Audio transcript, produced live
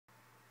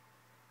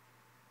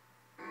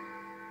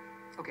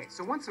Okay,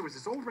 so once there was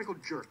this old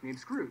wrinkled jerk named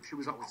Scrooge who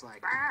was always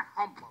like, bah,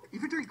 humbug.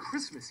 Even during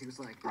Christmas, he was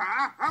like,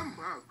 bah,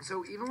 humbug.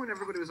 So even when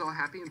everybody was all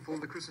happy and full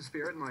of the Christmas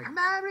spirit and like,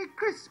 Merry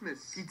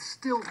Christmas, he'd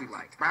still be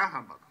like, bah,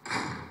 humbug.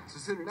 So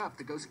soon enough,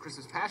 the ghost of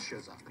Christmas past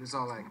shows up and is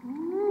all like,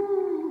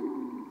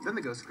 ooh. Then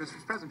the ghost of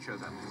Christmas present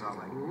shows up and is all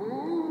like,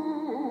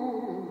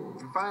 ooh.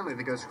 And finally,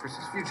 the ghost of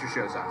Christmas future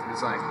shows up and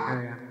is like,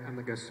 hey, I'm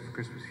the ghost of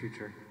Christmas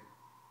future.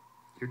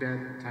 You're dead,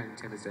 Tiny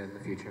Tim is dead in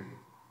the future.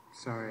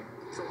 Sorry.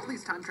 So all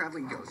these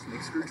time-traveling ghosts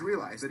make Scrooge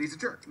realize that he's a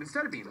jerk. And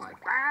instead of being like,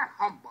 bah,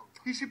 humbug,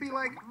 he should be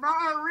like,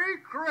 Merry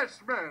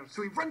Christmas.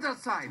 So he runs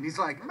outside and he's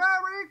like,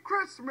 Merry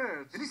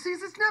Christmas. And he sees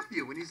his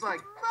nephew and he's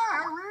like,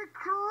 Merry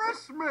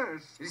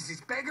Christmas. And he sees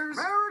beggars,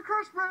 Merry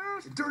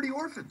Christmas. And dirty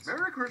orphans,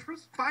 Merry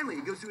Christmas. Finally,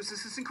 he goes to his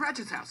assistant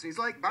Cratchit's house and he's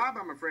like, Bob,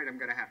 I'm afraid I'm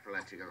going to have to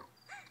let you go.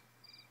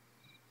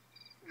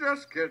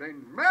 Just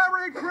kidding.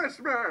 Merry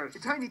Christmas!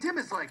 And Tiny Tim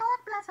is like, God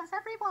bless us,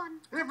 everyone.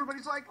 And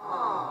everybody's like,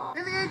 aww.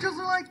 And the angels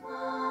are like,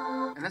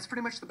 aww. And that's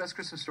pretty much the best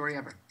Christmas story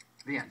ever.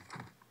 The end.